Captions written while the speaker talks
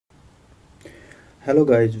Hello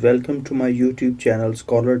guys, welcome to my YouTube channel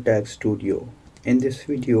Scholar Tech Studio. In this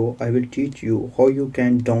video, I will teach you how you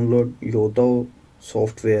can download Youdao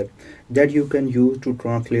software that you can use to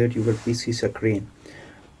translate your PC screen,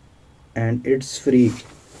 and it's free.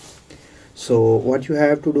 So what you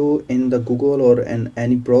have to do in the Google or in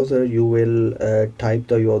any browser, you will type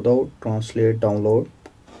the Youdao translate download,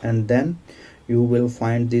 and then you will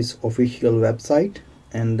find this official website,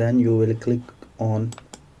 and then you will click on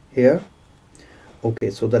here.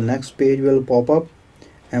 Okay, so the next page will pop up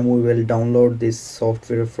and we will download this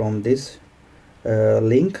software from this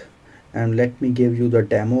link. And let me give you the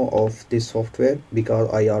demo of this software because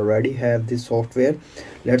I already have this software.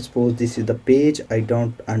 Let's suppose this is the page. I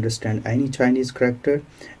don't understand any Chinese character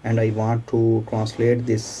and I want to translate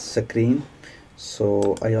this screen,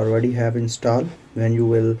 so I already have installed. When you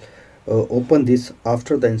will open this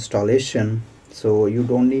after the installation, so you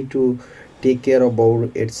don't need to take care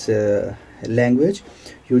about its language.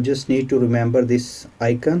 You just need to remember this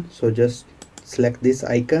icon, so just select this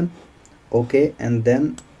icon. Okay, and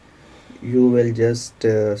then you will just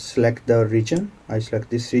select the region. I select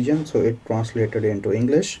this region, so it translated into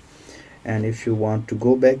English. And if you want to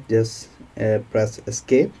go back, just press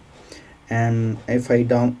escape. And if I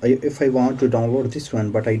want to download this one,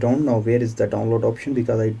 but I don't know where is the download option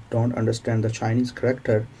because I don't understand the Chinese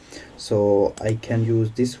character, so I can use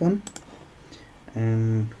this one,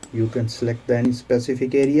 and you can select any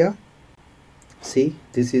specific area. See,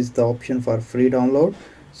 this is the option for free download.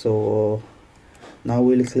 So now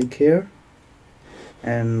we'll click here,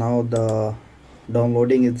 and now the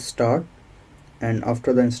downloading is start. And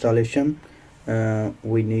after the installation,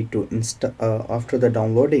 we need to install after the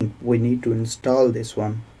downloading we need to install this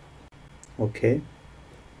one. Okay,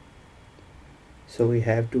 so we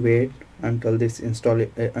have to wait until this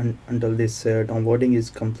downloading is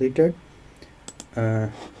completed.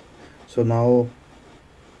 So now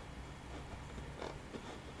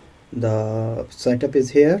the setup is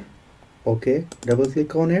here. Okay, double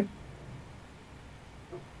click on it,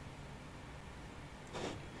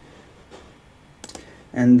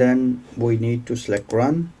 and then we need to select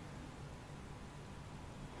run.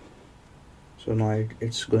 So now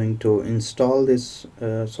it's going to install this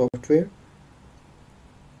software.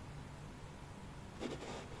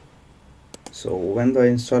 So when the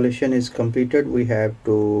installation is completed, we have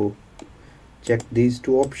to check these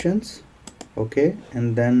two options. Okay,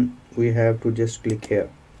 and then we have to just click here.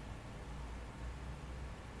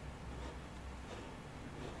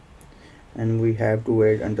 And we have to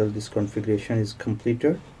wait until this configuration is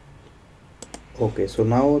completed. Okay, so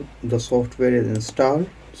now the software is installed.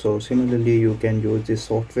 So similarly you can use this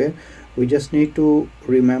software. We just need to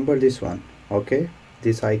remember this one. Okay,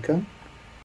 this icon.